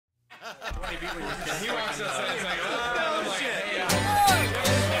He wants us to say, oh, shit.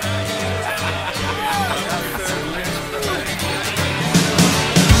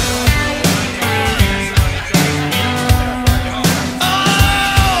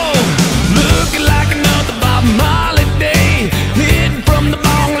 Oh, looking like another Bob Marley day, hitting from the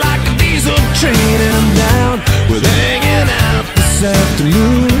bong like a diesel train, and I'm down with hanging out this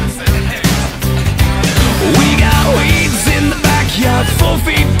afternoon. We got weeds in the backyard, 4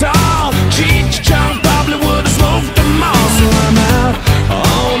 feet tall. Cheech Chong probably would have smoked them all. So I'm out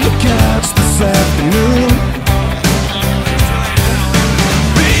on the couch this afternoon.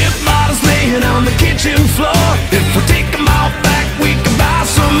 Beer bottles laying on the kitchen floor. If we take them all back, we can buy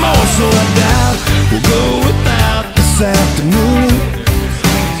some more. So I doubt we'll go without this afternoon.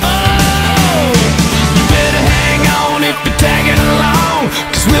 Oh, you better hang on if you're tagging along,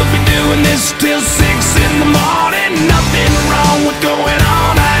 'cause we'll be doing this till 6 in the morning. Nothing wrong with going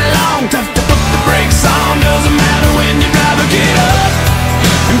all night long. Tough to put the brakes on, doesn't matter when you drive. Get up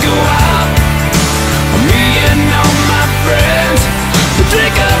and go out. Me and all my friends, we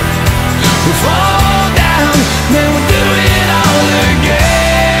drink up, we fall down, then we do it all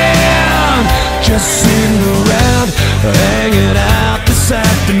again. Just sitting around, hanging out this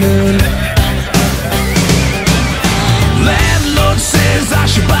afternoon. Landlord says I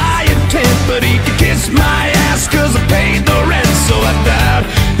should buy a tent, but he can kiss my ass 'cause I paid the rent. So I doubt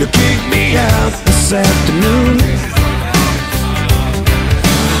he'll kick me out this afternoon.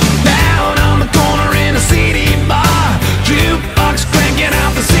 Down on the corner in a CD bar, jukebox cranking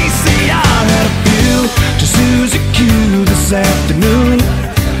out the CCR. Had a few to Susie Q this afternoon.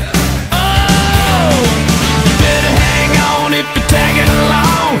 Oh, you better hang on if you're tagging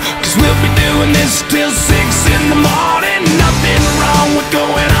along, 'cause we'll be doing this till 6 in the morning. Nothing wrong with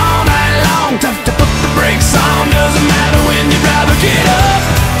going all night long. Tough to put the brakes on, doesn't matter when you drive. Get up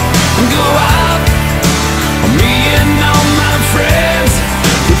and go out. Me and all my friends,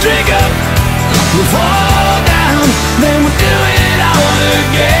 we drink up, we fall down, then we do it all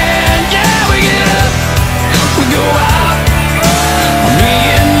again. Yeah, we get up, we go out. Me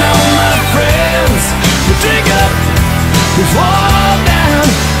and all my friends, we drink up, we fall down,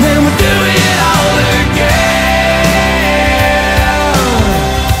 then we do it all again.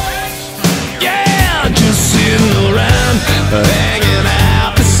 Yeah, just sitting around, hanging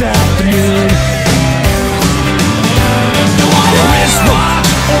out this afternoon. Don't want a wristwatch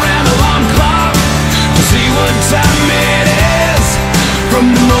or an alarm clock to see what time it is. From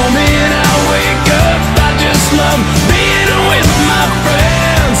the moment I wake up, I just love being with my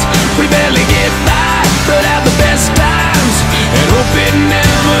friends. We barely get by, but have the best times, and hope it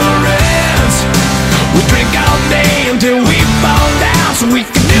never ends. We drink all day until we fall down, so we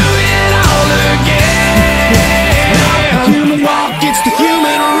can do it all again. Not the human walk, it's the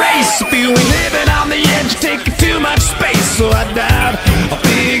human race. If you ain't living on the edge, you're taking too much space. So I doubt I'll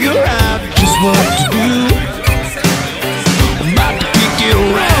figure out just what to do. I'm about to kick it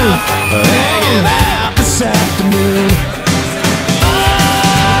around, hanging out this afternoon.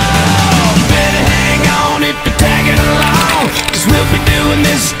 Oh, better hang on if you're tagging along, 'cause we'll be doing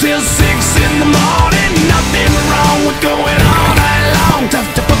this till 6 in the morning. Nothing wrong with going all night long. Tough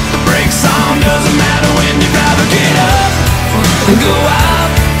to put the brakes on, doesn't matter when you drive. Get up and go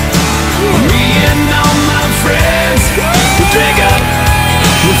out. Me and all my friends, we drink up,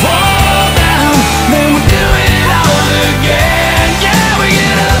 we fall down, then we do it all again. Yeah, we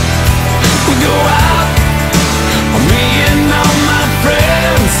get up, we go out. Me and all my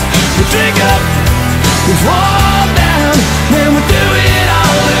friends, we drink up, we fall